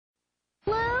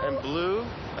and blue.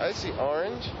 I see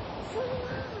orange.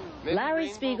 Maybe Larry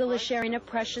Spiegel is sharing a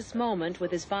precious moment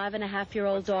with his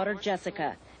 5-and-a-half-year-old daughter,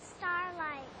 Jessica.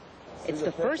 Starlight. It's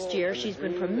the first year she's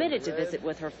been permitted to visit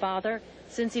with her father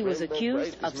since he was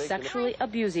accused of sexually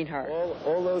abusing her.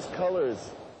 All those colors.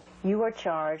 You are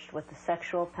charged with the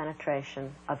sexual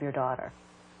penetration of your daughter.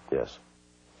 Yes.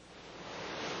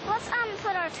 Let's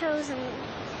put our toes in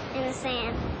the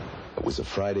sand. It was a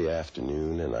Friday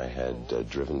afternoon, and I had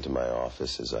driven to my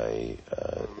office, as I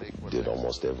did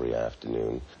almost every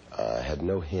afternoon. I had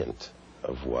no hint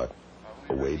of what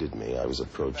awaited me. I was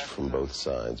approached from both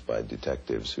sides by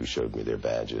detectives who showed me their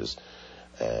badges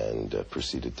and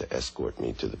proceeded to escort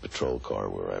me to the patrol car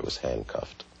where I was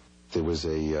handcuffed. There was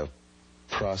a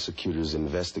prosecutor's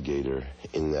investigator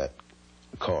in that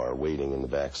car waiting in the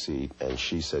back seat, and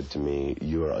she said to me,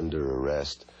 "You are under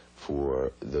arrest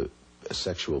for the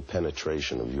sexual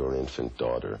penetration of your infant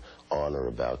daughter on or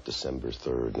about December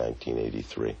 3rd,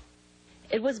 1983.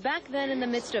 It was back then, in the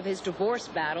midst of his divorce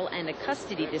battle and a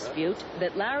custody dispute,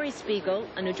 that Larry Spiegel,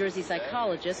 a New Jersey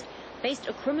psychologist, faced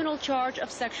a criminal charge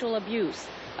of sexual abuse,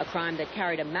 a crime that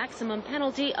carried a maximum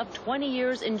penalty of 20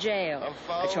 years in jail,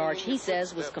 a charge he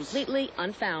says was completely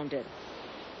unfounded.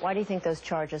 Why do you think those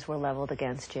charges were leveled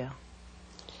against you?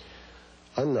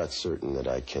 I'm not certain that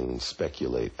I can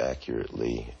speculate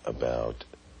accurately about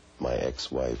my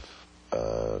ex-wife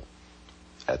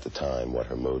at the time, what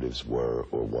her motives were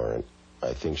or weren't.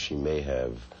 I think she may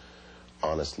have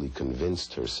honestly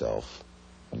convinced herself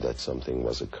that something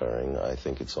was occurring. I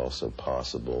think it's also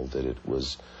possible that it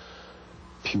was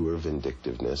pure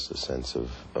vindictiveness, a sense of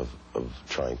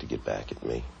trying to get back at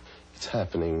me. It's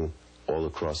happening all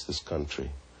across this country.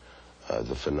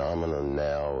 The phenomenon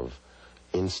now of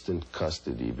instant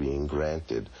custody being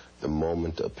granted the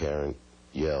moment a parent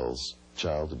yells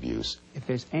child abuse. If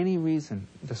there's any reason,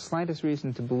 the slightest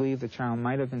reason to believe the child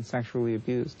might have been sexually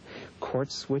abused,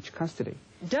 courts switch custody.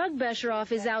 Doug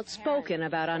Besheroff is outspoken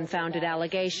about unfounded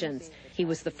allegations. He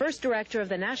was the first director of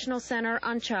the National Center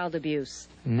on Child Abuse.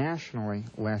 Nationally,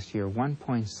 last year,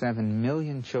 1.7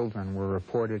 million children were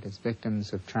reported as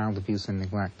victims of child abuse and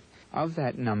neglect. Of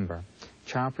that number,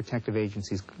 child protective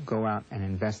agencies go out and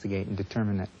investigate and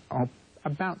determine that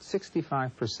about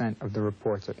 65% of the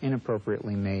reports are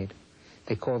inappropriately made.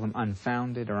 They call them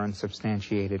unfounded or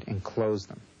unsubstantiated and close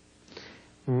them.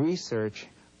 Research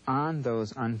on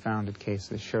those unfounded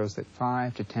cases shows that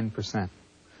 5 to 10%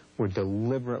 were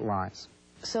deliberate lies.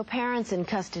 So parents in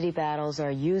custody battles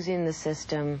are using the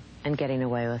system and getting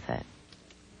away with it?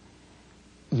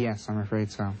 Yes, I'm afraid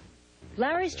so.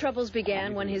 Larry's troubles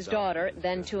began when his daughter,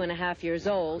 then 2.5 years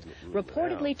old,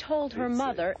 reportedly told her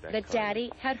mother that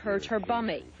Daddy had hurt her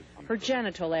bummy, her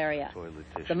genital area.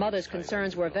 The mother's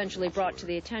concerns were eventually brought to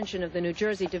the attention of the New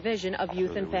Jersey Division of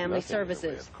Youth and Family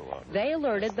Services. They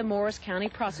alerted the Morris County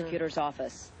Prosecutor's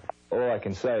Office. All I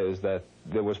can say is that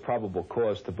there was probable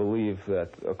cause to believe that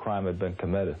a crime had been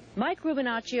committed. Mike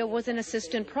Rubinaccio was an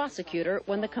assistant prosecutor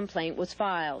when the complaint was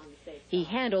filed. He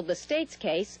handled the state's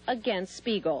case against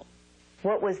Spiegel.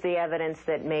 What was the evidence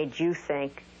that made you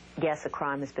think, yes, a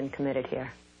crime has been committed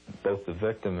here? Both the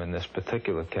victim in this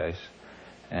particular case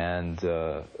and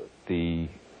the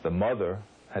mother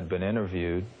had been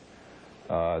interviewed.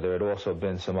 There had also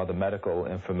been some other medical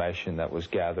information that was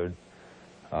gathered,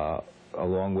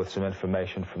 along with some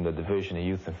information from the Division of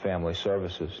Youth and Family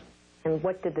Services. And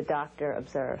what did the doctor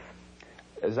observe?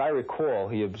 As I recall,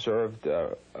 he observed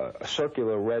a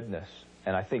circular redness,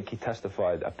 and I think he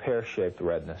testified a pear-shaped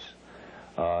redness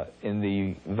in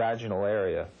the vaginal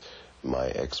area. My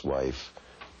ex-wife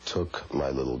took my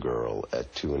little girl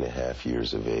at 2.5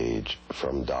 years of age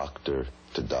from doctor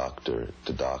to doctor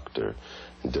to doctor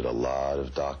and did a lot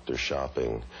of doctor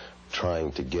shopping,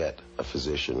 trying to get a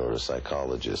physician or a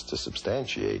psychologist to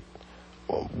substantiate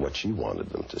what she wanted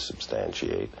them to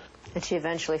substantiate. And she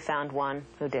eventually found one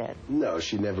who did? No,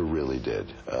 she never really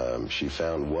did. She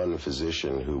found one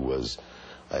physician who was,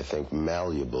 I think,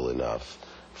 malleable enough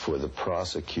for the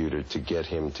prosecutor to get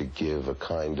him to give a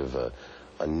kind of a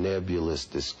nebulous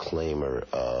disclaimer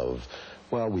of,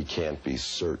 well, we can't be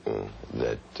certain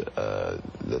that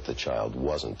the child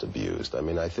wasn't abused. I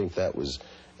mean, I think that was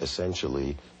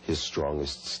essentially his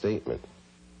strongest statement.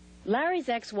 Larry's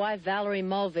ex-wife, Valerie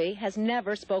Mulvey, has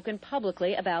never spoken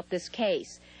publicly about this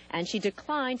case, and she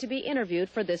declined to be interviewed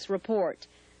for this report,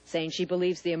 saying she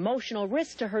believes the emotional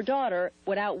risk to her daughter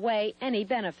would outweigh any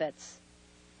benefits.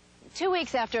 2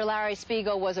 weeks after Larry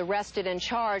Spiegel was arrested and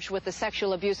charged with the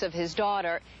sexual abuse of his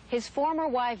daughter, his former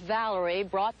wife, Valerie,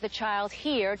 brought the child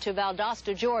here to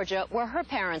Valdosta, Georgia, where her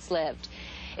parents lived.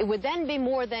 It would then be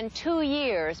more than 2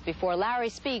 years before Larry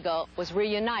Spiegel was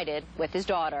reunited with his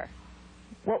daughter.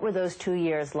 What were those 2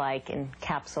 years like in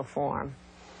capsule form?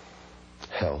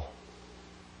 Hell.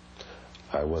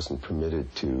 I wasn't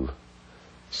permitted to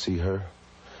see her.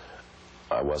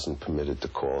 I wasn't permitted to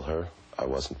call her. I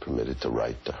wasn't permitted to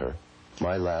write to her.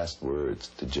 My last words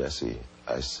to Jessie,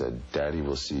 I said, "Daddy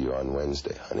will see you on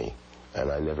Wednesday, honey." And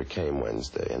I never came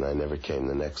Wednesday, and I never came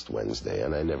the next Wednesday,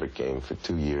 and I never came for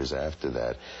 2 years after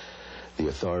that. The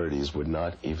authorities would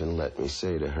not even let me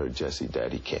say to her, "Jessie,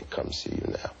 Daddy can't come see you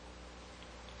now."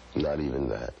 Not even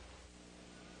that.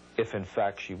 If in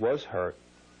fact she was hurt,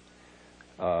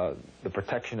 the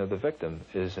protection of the victim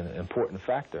is an important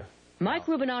factor. Mike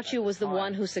Rubinaccio was the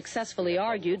one who successfully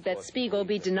argued that Spiegel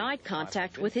be denied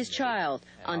contact with his child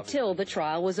until the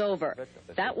trial was over.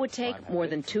 That would take more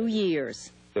than 2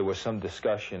 years. There was some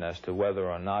discussion as to whether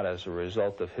or not, as a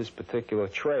result of his particular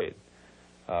trade,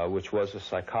 which was a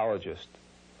psychologist,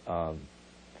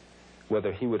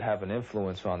 whether he would have an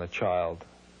influence on the child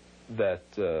that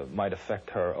might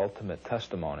affect her ultimate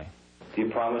testimony. Do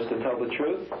you promise to tell the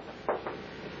truth?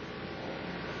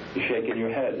 You're shaking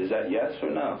your head. Is that yes or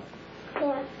no?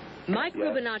 Yes. Mike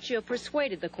Rubinaccio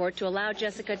persuaded the court to allow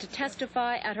Jessica to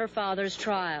testify at her father's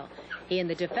trial. He and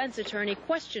the defense attorney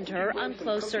questioned her on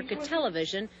closed-circuit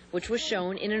television, which was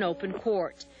shown in an open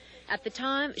court. At the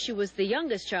time, she was the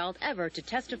youngest child ever to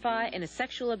testify in a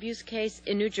sexual abuse case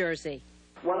in New Jersey.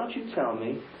 Why don't you tell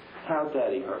me how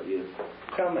Daddy hurt you?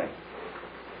 Tell me.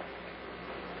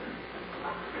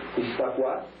 He stuck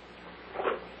what?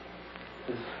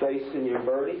 His face in your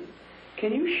birdie?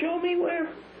 Can you show me where?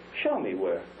 Show me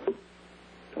where.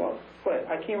 Come on. Wait,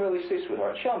 I can't really see,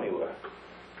 sweetheart. Show me where.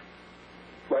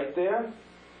 Right there?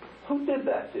 Who did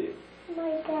that to you?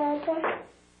 My dad.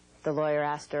 The lawyer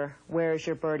asked her, "Where's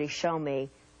your birdie? Show me."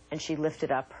 And she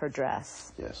lifted up her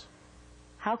dress. Yes.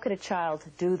 How could a child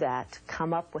do that,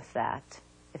 come up with that,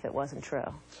 if it wasn't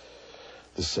true?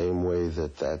 The same way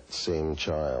that that same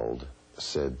child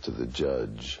said to the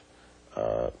judge,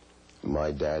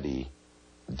 "My daddy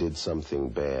did something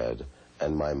bad,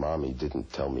 and my mommy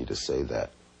didn't tell me to say that."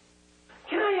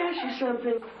 Can I ask you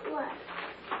something? What?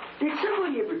 Did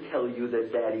somebody ever tell you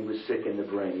that Daddy was sick in the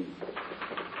brain?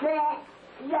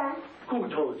 Yeah. Who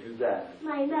told you that?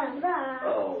 My mother.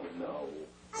 Oh, no.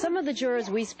 Some of the jurors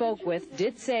we spoke with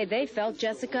did say they felt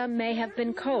Jessica may have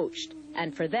been coached,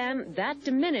 and for them, that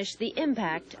diminished the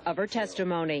impact of her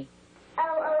testimony.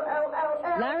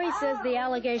 Larry says the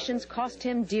allegations cost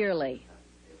him dearly.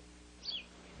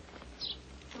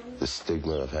 The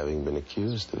stigma of having been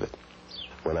accused of it.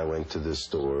 When I went to the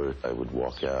store, I would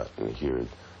walk out and hear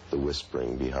the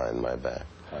whispering behind my back.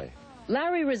 Hi.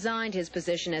 Larry resigned his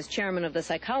position as chairman of the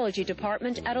psychology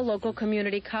department at a local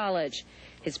community college.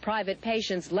 His private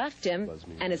patients left him,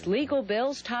 and his legal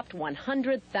bills topped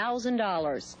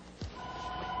 $100,000.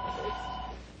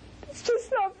 It's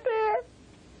just not fair.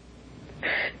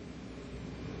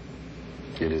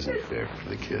 It isn't fair for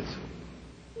the kids.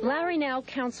 Larry now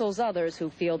counsels others who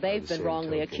feel they've been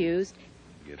wrongly accused,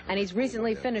 and he's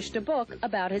recently finished a book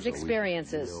about his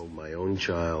experiences. You know, my own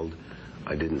child,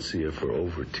 I didn't see her for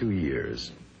over 2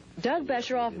 years. Doug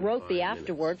Besheroff wrote the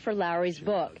afterword for Larry's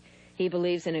book. He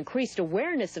believes an increased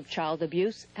awareness of child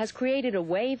abuse has created a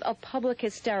wave of public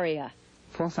hysteria.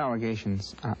 False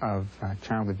allegations of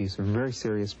child abuse are a very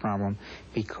serious problem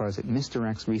because it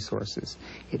misdirects resources.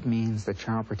 It means that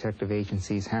child protective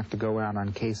agencies have to go out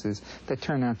on cases that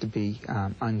turn out to be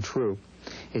untrue.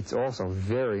 It's also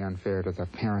very unfair to the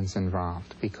parents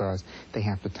involved because they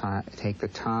have to take the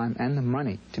time and the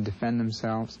money to defend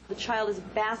themselves. The child is a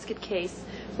basket case.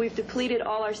 We've depleted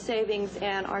all our savings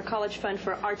and our college fund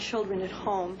for our children at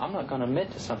home. I'm not going to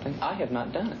admit to something. I have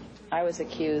not done it. I was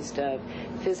accused of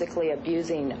physically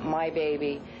abusing my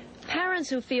baby. Parents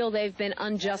who feel they've been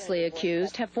unjustly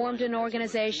accused have formed an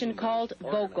organization called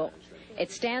VOCAL.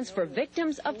 It stands for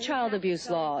Victims of Child Abuse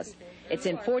Laws. It's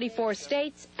in 44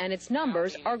 states, and its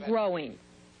numbers are growing.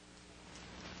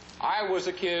 I was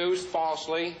accused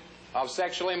falsely of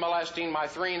sexually molesting my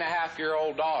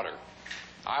 3.5-year-old daughter.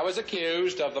 I was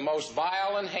accused of the most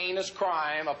vile and heinous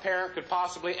crime a parent could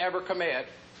possibly ever commit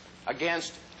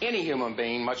against any human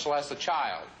being, much less a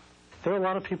child. There are a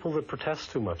lot of people that protest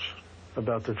too much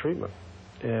about their treatment,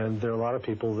 and there are a lot of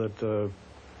people that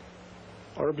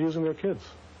are abusing their kids.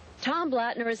 Tom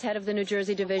Blattner is head of the New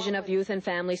Jersey Division of Youth and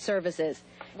Family Services.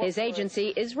 His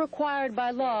agency is required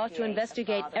by law to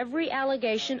investigate every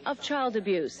allegation of child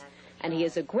abuse, and he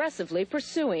is aggressively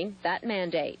pursuing that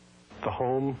mandate. The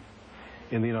home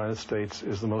in the United States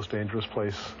is the most dangerous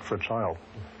place for a child.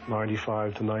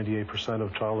 95 to 98%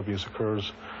 of child abuse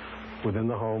occurs within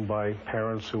the home by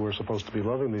parents who are supposed to be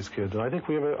loving these kids. And I think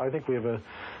we have a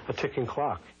ticking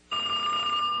clock.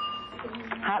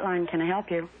 Hotline hotline. Can I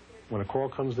help you? When a call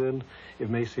comes in, it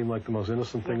may seem like the most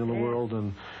innocent thing in the world,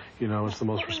 and, you know, it's the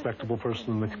most respectable person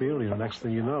in the community. The next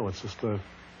thing you know, it's just a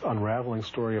unraveling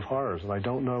story of horrors. And I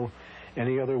don't know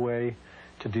any other way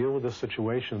to deal with this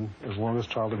situation as long as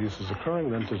child abuse is occurring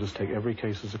than to just take every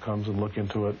case as it comes and look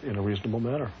into it in a reasonable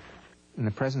manner. In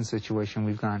the present situation,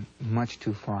 we've gone much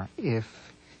too far.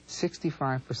 If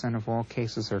 65% of all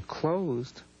cases are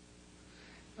closed,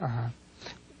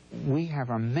 we have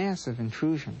a massive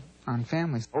intrusion on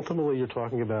families. Ultimately, you're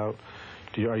talking about,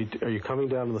 are you coming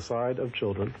down on the side of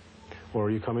children, or are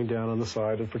you coming down on the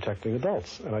side of protecting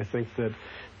adults? And I think that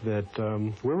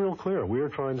we're real clear. We are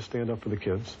trying to stand up for the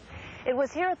kids. It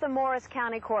was here at the Morris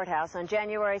County Courthouse on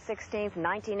January 16,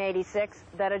 1986,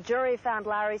 that a jury found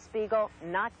Larry Spiegel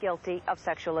not guilty of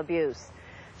sexual abuse.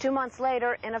 2 months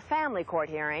later, in a family court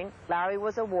hearing, Larry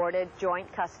was awarded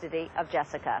joint custody of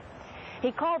Jessica.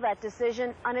 He called that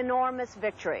decision an enormous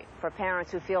victory for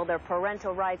parents who feel their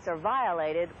parental rights are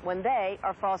violated when they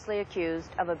are falsely accused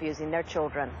of abusing their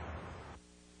children.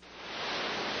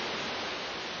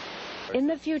 In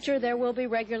the future, there will be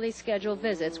regularly scheduled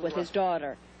visits with his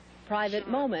daughter. Private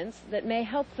moments that may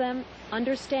help them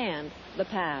understand the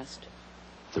past.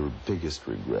 The biggest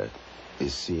regret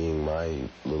is seeing my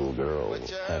little girl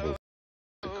having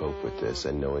to cope with this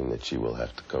and knowing that she will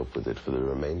have to cope with it for the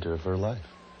remainder of her life.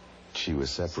 She was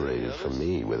separated from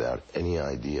me without any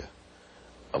idea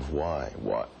of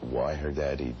why her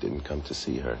daddy didn't come to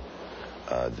see her.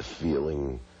 The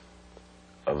feeling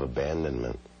of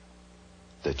abandonment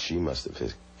that she must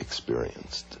have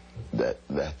experienced,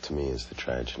 that to me is the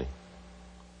tragedy.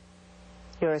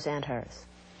 Yours and hers?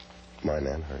 Mine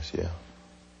and hers, yeah.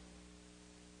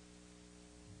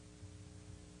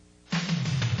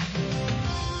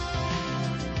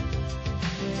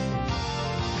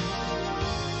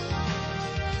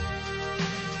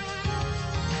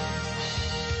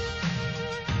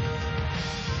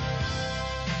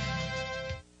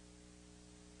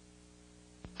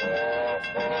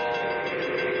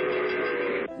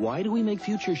 Why do we make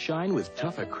Future shine with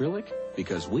tough acrylic?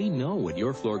 Because we know what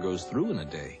your floor goes through in a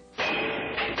day.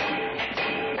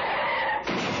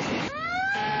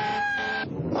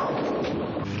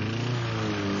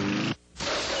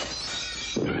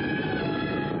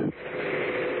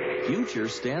 Future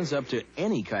stands up to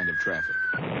any kind of traffic,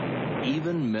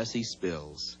 even messy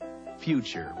spills.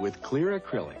 Future with clear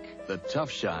acrylic, the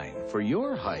tough shine for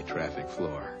your high traffic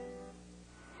floor.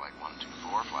 Flight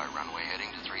 124, fly runway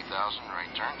heading to 3000,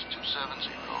 right turns 270.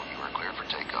 You are clear for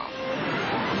takeoff.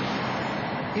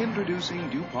 Introducing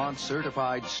DuPont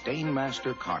certified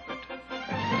Stainmaster carpet.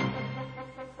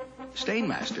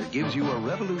 Stainmaster gives you a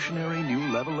revolutionary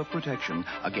new level of protection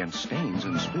against stains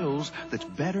and spills that's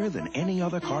better than any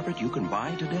other carpet you can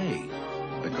buy today.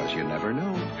 Because you never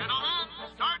know. Gentlemen,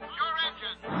 start your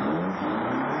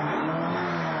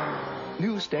engine.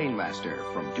 New Stainmaster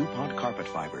from DuPont Carpet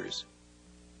Fibers.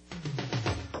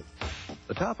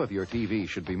 The top of your TV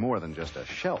should be more than just a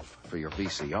shelf for your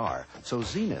VCR, so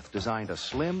Zenith designed a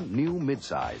slim, new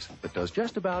midsize that does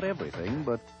just about everything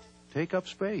but take up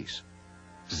space.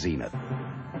 Zenith.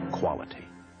 Quality.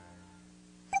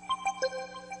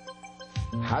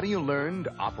 How do you learn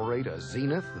to operate a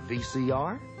Zenith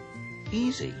VCR?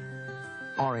 Easy.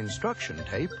 Our instruction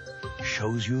tape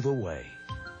shows you the way.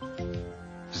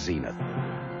 Zenith.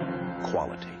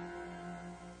 Quality.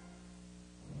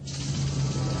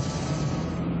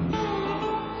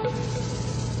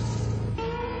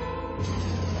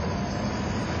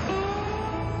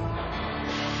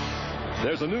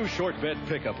 There's a new short bed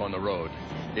pickup on the road.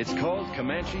 It's called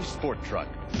Comanche Sport Truck.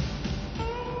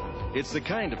 It's the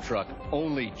kind of truck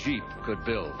only Jeep could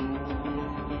build.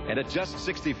 And at just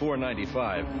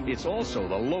 $64.95, it's also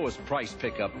the lowest price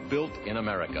pickup built in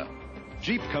America.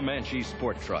 Jeep Comanche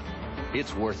Sport Truck.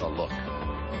 It's worth a look.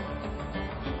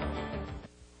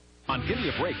 On Give Me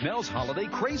a Break, Nell's Holiday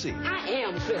Crazy. I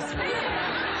am Christmas.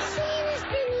 Santa's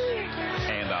been here.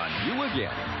 And on You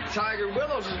Again. Tiger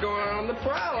Willows is going on the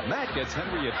prowl. Matt gets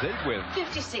Henry a date with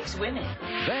 56 women.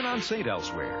 Then on St.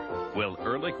 Elsewhere. Will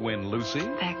Ehrlich win Lucy?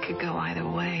 That could go either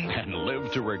way. And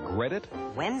live to regret it?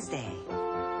 Wednesday.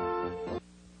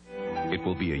 It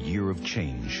will be a year of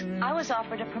change. I was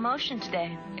offered a promotion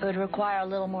today. It would require a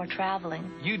little more traveling.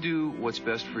 You do what's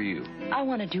best for you. I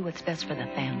want to do what's best for the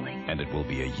family. And it will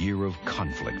be a year of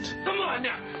conflict. Come on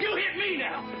now. You hit me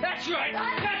now. That's right.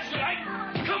 That's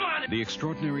right. Come on. The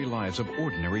Extraordinary Lives of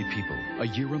Ordinary People. A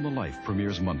Year in the Life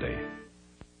premieres Monday.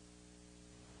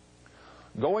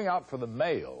 Going out for the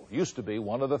mail used to be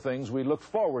one of the things we looked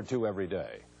forward to every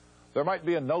day. There might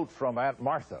be a note from Aunt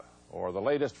Martha, or the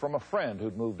latest from a friend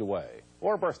who'd moved away,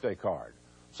 or a birthday card,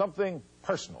 something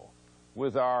personal.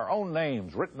 with our own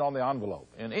names written on the envelope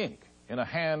in ink, in a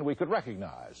hand we could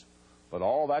recognize. But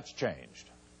all that's changed.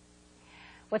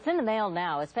 What's in the mail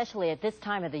now, especially at this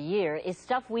time of the year, is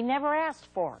stuff we never asked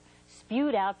for,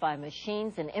 spewed out by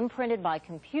machines and imprinted by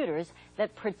computers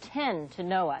that pretend to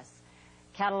know us.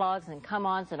 Catalogs and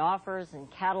come-ons and offers and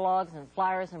catalogs and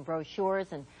flyers and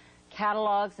brochures and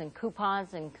catalogs and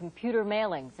coupons and computer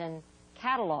mailings and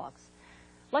catalogs.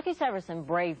 Lucky Severson,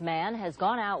 brave man, has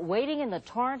gone out wading in the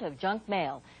torrent of junk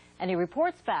mail, and he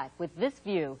reports back with this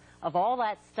view of all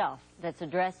that stuff that's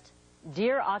addressed,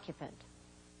 Dear Occupant.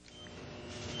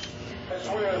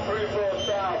 We're in 3 floors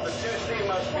south. The 2C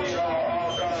must be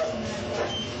all gone.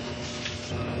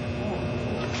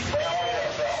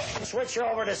 Switch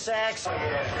over to Sax.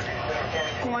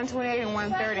 128 and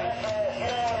 130.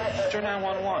 Turn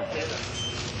 911.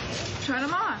 Turn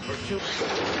them on.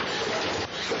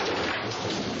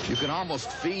 You can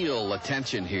almost feel the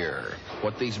tension here.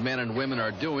 What these men and women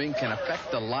are doing can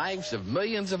affect the lives of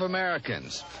millions of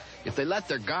Americans. If they let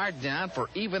their guard down for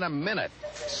even a minute,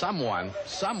 someone,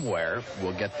 somewhere,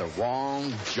 will get the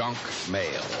wrong junk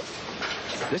mail.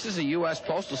 This is a U.S.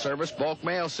 Postal Service bulk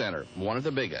mail center, one of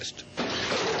the biggest.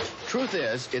 Truth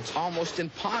is, it's almost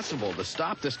impossible to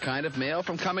stop this kind of mail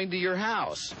from coming to your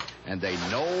house, and they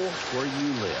know where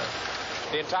you live.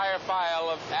 The entire file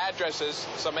of addresses,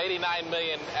 some 89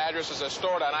 million addresses, are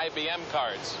stored on IBM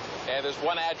cards, and there's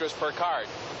one address per card.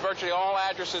 Virtually all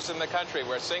addresses in the country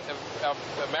where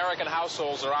American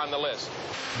households are on the list.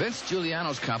 Vince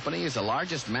Giuliano's company is the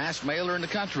largest mass mailer in the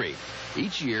country.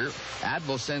 Each year,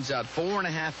 Advil sends out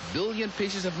 4.5 billion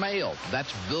pieces of mail.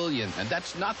 That's billion, and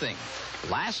that's nothing.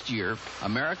 Last year,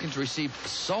 Americans received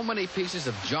so many pieces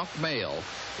of junk mail,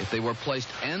 if they were placed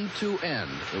end to end,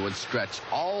 it would stretch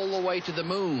all the way to the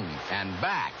moon and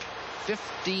back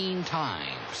 15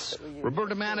 times.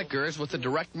 Roberta Maneker is with the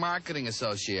Direct Marketing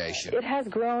Association. It has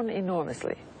grown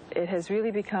enormously. It has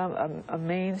really become a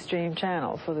mainstream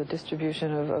channel for the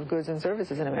distribution of goods and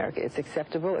services in America. It's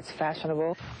acceptable, it's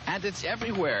fashionable. And it's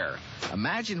everywhere.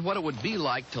 Imagine what it would be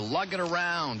like to lug it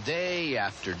around day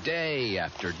after day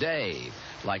after day,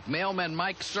 like mailman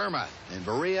Mike Surma in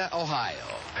Berea, Ohio.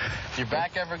 Did your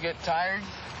back ever get tired?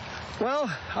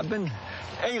 Well, I've been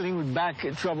ailing with back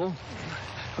trouble.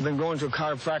 I've been going to a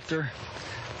chiropractor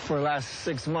for the last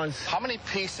 6 months. How many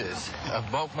pieces of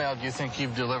bulk mail do you think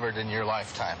you've delivered in your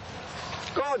lifetime?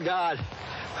 Good God.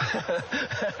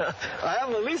 I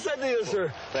have at least ideas,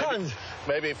 sir. Tons.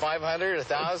 Maybe 500,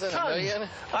 1,000, a million?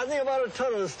 I think about a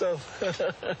ton of this stuff.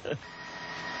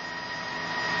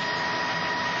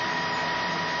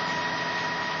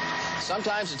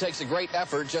 Sometimes it takes a great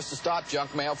effort just to stop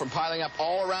junk mail from piling up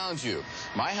all around you.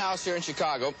 My house here in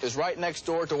Chicago is right next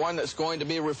door to one that's going to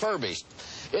be refurbished.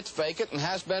 It's vacant and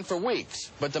has been for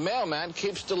weeks, but the mailman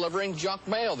keeps delivering junk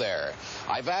mail there.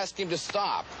 I've asked him to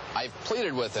stop. I've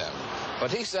pleaded with him.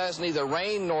 But he says neither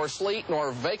rain nor sleet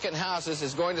nor vacant houses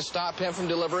is going to stop him from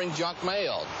delivering junk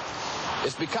mail.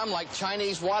 It's become like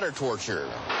Chinese water torture.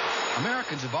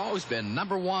 Americans have always been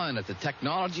 #1 at the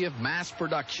technology of mass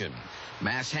production.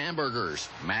 Mass hamburgers,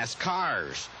 mass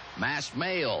cars, mass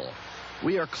mail.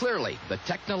 We are clearly the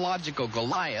technological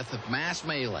Goliath of mass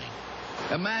mailing.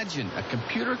 Imagine a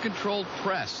computer-controlled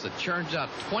press that churns out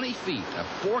 20 feet of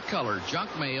 4-color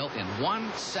junk mail in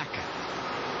 1 second.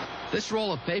 This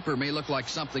roll of paper may look like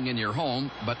something in your home,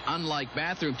 but unlike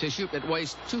bathroom tissue, it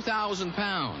weighs 2,000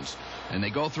 pounds, and they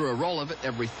go through a roll of it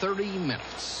every 30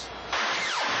 minutes.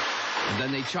 And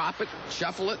then they chop it,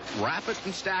 shuffle it, wrap it,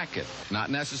 and stack it. Not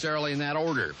necessarily in that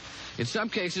order. In some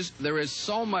cases, there is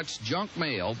so much junk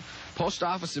mail, post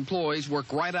office employees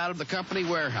work right out of the company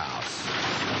warehouse.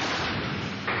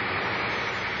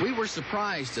 We were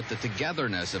surprised at the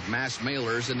togetherness of mass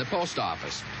mailers in the post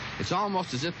office. It's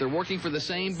almost as if they're working for the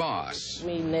same boss.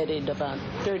 We netted about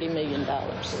 $30 million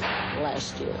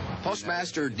last year.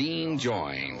 Postmaster Dean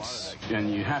joins.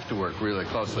 And you have to work really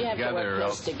closely together. You have to work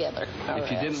close together.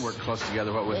 If you didn't work close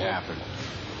together, what would happen?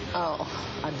 Oh,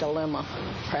 a dilemma,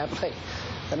 probably.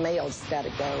 The mail's got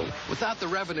to go. Without the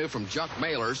revenue from junk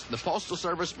mailers, the Postal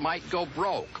Service might go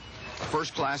broke. A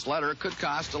first-class letter could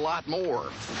cost a lot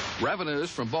more. Revenues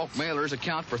from bulk mailers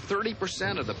account for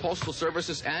 30% of the Postal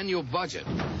Service's annual budget.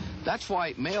 That's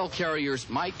why mail carriers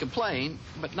might complain,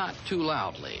 but not too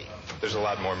loudly. There's a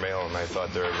lot more mail than I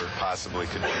thought there ever possibly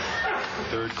could be.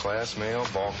 Third-class mail,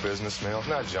 bulk business mail,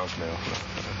 not junk mail.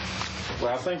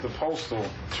 Well, I think the postal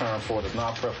term for it is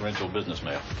non-preferential business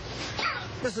mail.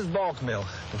 This is bulk mail.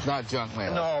 It's not junk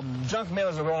mail. No, junk mail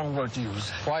is the wrong word to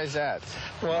use. Why is that?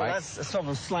 Well, Mike? that's sort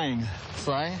of slang.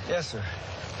 Slang? Yes, sir.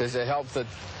 Does it help that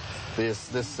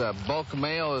This bulk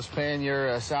mail is paying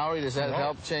your salary. Does that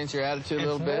help change your attitude a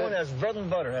little bit? It's known as bread and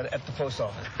butter at the post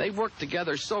office. They work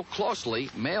together so closely,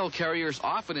 mail carriers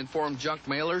often inform junk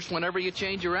mailers whenever you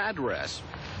change your address.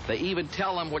 They even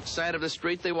tell them which side of the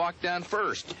street they walk down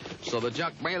first, so the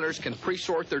junk mailers can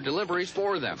pre-sort their deliveries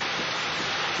for them.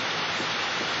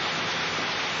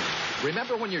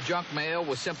 Remember when your junk mail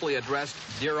was simply addressed,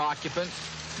 Dear Occupant?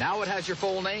 Now it has your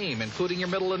full name, including your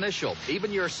middle initial,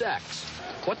 even your sex.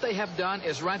 What they have done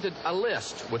is rented a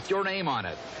list with your name on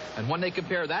it. And when they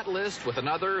compare that list with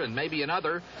another and maybe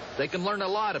another, they can learn a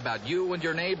lot about you and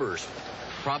your neighbors.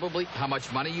 Probably how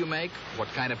much money you make, what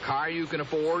kind of car you can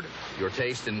afford, your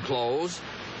taste in clothes.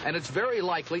 And it's very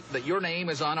likely that your name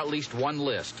is on at least one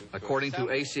list, according to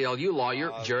ACLU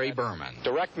lawyer Jerry Berman.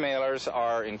 Direct mailers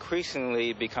are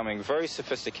increasingly becoming very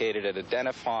sophisticated at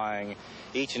identifying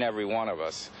each and every one of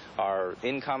us. Our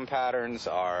income patterns,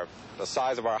 the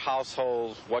size of our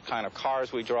households, what kind of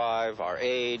cars we drive, our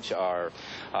age, our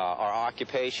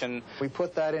occupation. We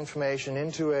put that information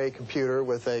into a computer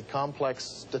with a complex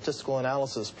statistical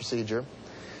analysis procedure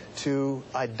to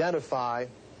identify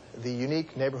the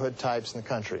unique neighborhood types in the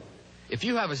country. If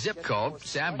you have a zip code,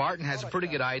 Sam Barton has a pretty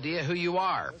good idea who you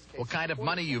are, what kind of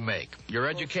money you make, your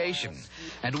education.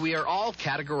 And we are all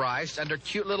categorized under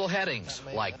cute little headings,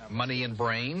 like money and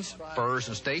brains, furs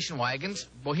and station wagons,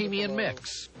 bohemian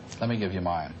mix. Let me give you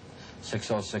mine.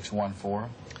 60614.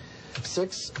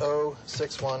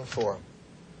 60614.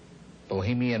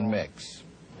 Bohemian mix.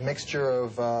 Mixture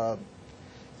of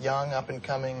young,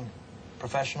 up-and-coming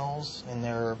professionals in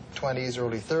their 20s,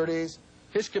 early 30s.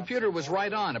 His computer was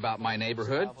right on about my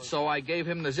neighborhood, so I gave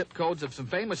him the zip codes of some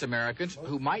famous Americans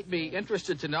who might be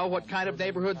interested to know what kind of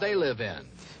neighborhood they live in.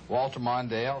 Walter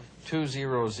Mondale,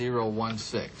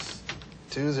 20016.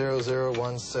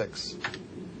 20016.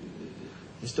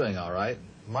 He's doing all right.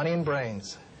 Money and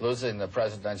brains. Losing the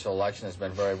presidential election has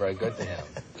been very, very good to him.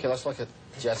 Okay, let's look at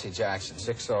Jesse Jackson,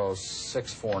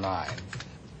 60649.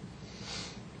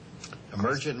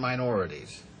 Emergent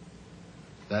minorities.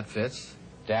 That fits.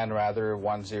 Dan Rather,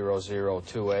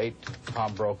 10028.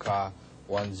 Tom Brokaw,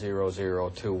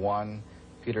 10021.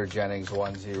 Peter Jennings,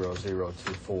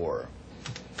 10024.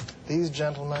 These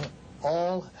gentlemen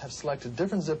all have selected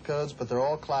different zip codes, but they're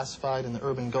all classified in the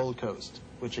urban Gold Coast,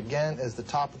 which again is the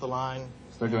top of the line.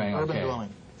 They're doing urban okay.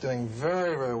 Dwelling. Doing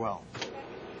very, very well.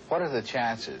 What are the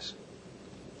chances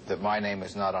that my name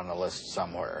is not on the list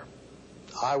somewhere?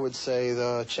 I would say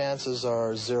the chances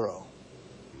are 0.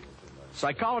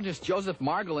 Psychologist Joseph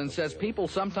Margolin says people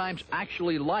sometimes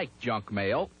actually like junk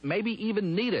mail, maybe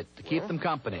even need it to keep them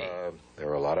company. There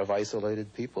are a lot of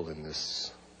isolated people in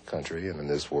this country and in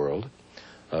this world.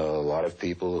 A lot of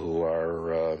people who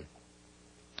are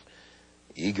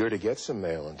eager to get some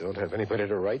mail and don't have anybody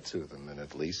to write to them. And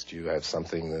at least you have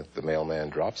something that the mailman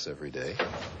drops every day.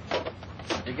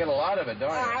 You get a lot of it,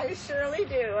 don't you? I surely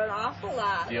do, an awful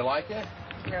lot. Do you like it?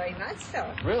 Very much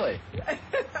so. Really?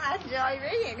 I enjoy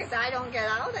reading because I don't get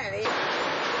out any.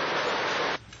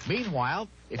 Meanwhile,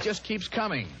 it just keeps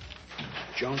coming.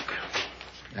 Junk.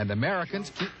 And Americans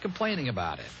keep complaining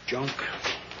about it. Junk.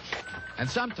 And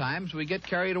sometimes we get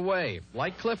carried away,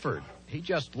 like Clifford. He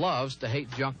just loves to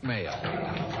hate junk mail.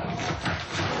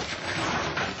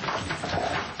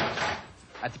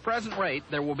 At the present rate,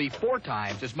 there will be 4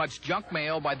 times as much junk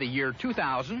mail by the year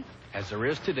 2000 as there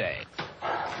is today.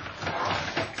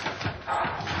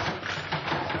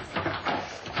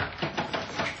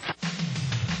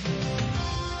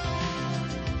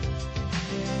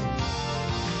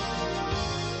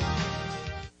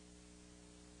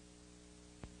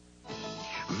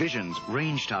 Vision's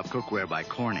range-top cookware by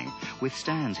Corning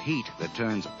withstands heat that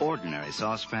turns ordinary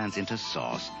saucepans into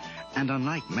sauce. And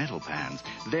unlike metal pans,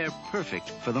 they're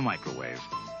perfect for the microwave.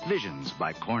 Vision's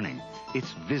by Corning.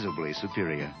 It's visibly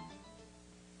superior.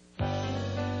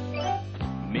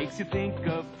 Makes you think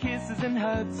of kisses and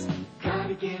hugs.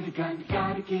 Gotta get a gun,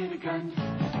 gotta get a gun.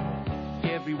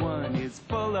 Everyone is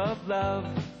full of love.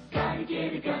 Gotta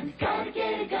get a gun, gotta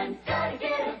get a gun, gotta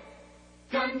get a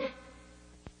gun.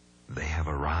 They have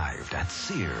arrived at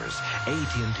Sears,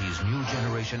 AT&T's new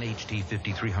generation HD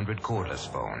 5300 cordless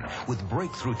phone with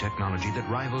breakthrough technology that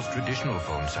rivals traditional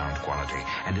phone sound quality,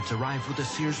 and it's arrived with a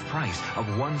Sears price of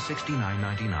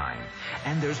 $169.99.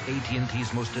 And there's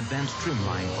AT&T's most advanced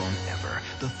trimline phone ever,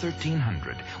 the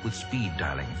 1300, with speed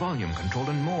dialing, volume control,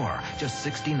 and more, just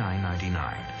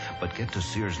 $69.99. But get to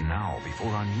Sears now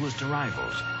before our newest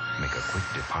arrivals make a quick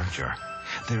departure.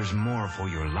 There's more for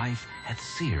your life at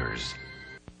Sears.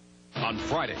 On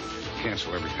Friday,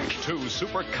 Cancel everything. 2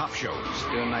 super cop shows.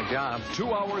 Doing my job.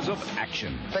 2 hours of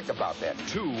action. Think about that.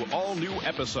 2 all-new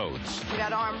episodes. We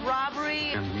got armed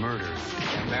robbery. And murder.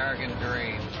 American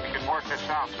Dream. We can work this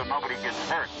out so nobody gets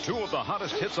hurt. 2 of the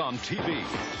hottest hits on TV.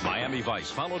 Miami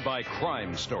Vice, followed by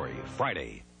Crime Story,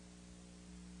 Friday.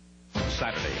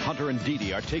 Saturday, Hunter and Dee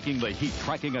Dee are taking the heat,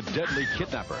 tracking a deadly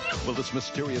kidnapper. Will this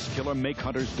mysterious killer make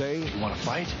Hunter's day? You want to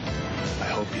fight? I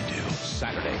hope you do.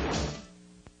 Saturday.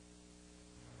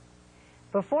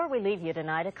 Before we leave you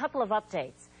tonight, a couple of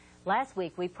updates. Last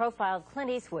week, we profiled Clint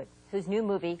Eastwood, whose new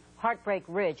movie, Heartbreak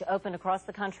Ridge, opened across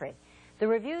the country. The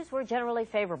reviews were generally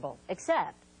favorable,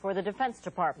 except for the Defense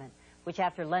Department, which,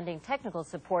 after lending technical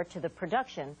support to the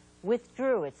production,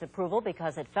 withdrew its approval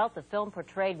because it felt the film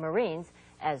portrayed Marines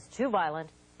as too violent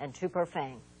and too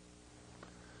profane.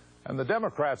 And the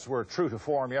Democrats were true to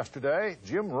form yesterday.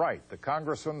 Jim Wright, the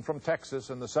congressman from Texas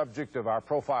and the subject of our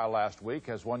profile last week,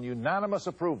 has won unanimous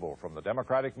approval from the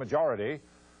Democratic majority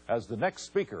as the next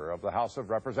Speaker of the House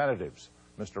of Representatives.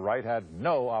 Mr. Wright had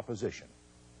no opposition.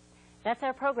 That's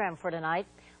our program for tonight.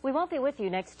 We won't be with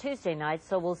you next Tuesday night,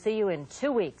 so we'll see you in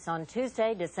 2 weeks on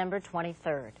Tuesday, December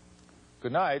 23rd.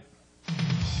 Good night.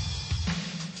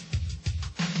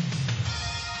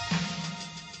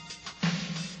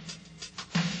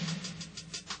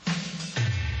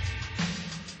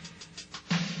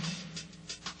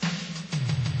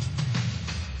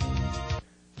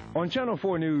 On Channel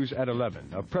 4 News at 11,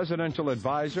 a presidential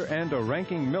advisor and a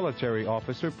ranking military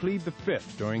officer plead the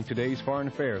Fifth during today's Foreign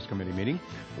Affairs Committee meeting.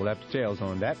 We'll have details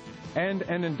on that. And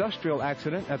an industrial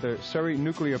accident at the Surrey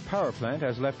nuclear power plant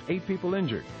has left 8 people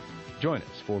injured. Join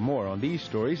us for more on these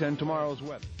stories and tomorrow's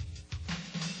weather.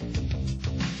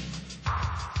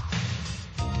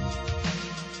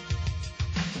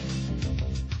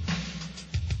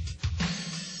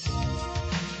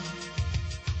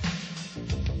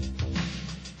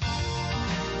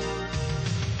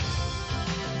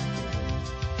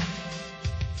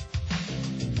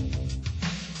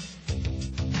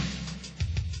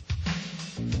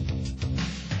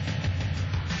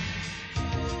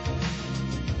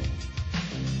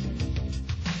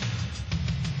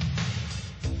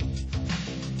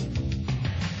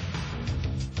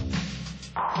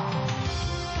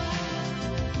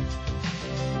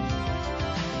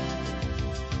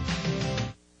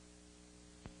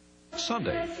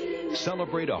 Sunday,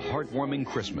 celebrate a heartwarming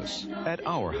Christmas at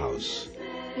our house.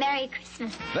 Merry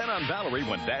Christmas. Then on Valerie,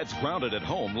 when Dad's grounded at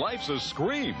home, life's a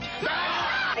scream.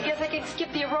 I guess I can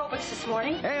skip the aerobics this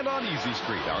morning. And on Easy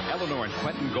Street, are Eleanor and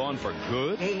Quentin gone for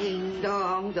good? Ding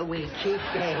dong, the witch is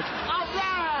dead. All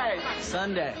right!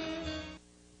 Sunday,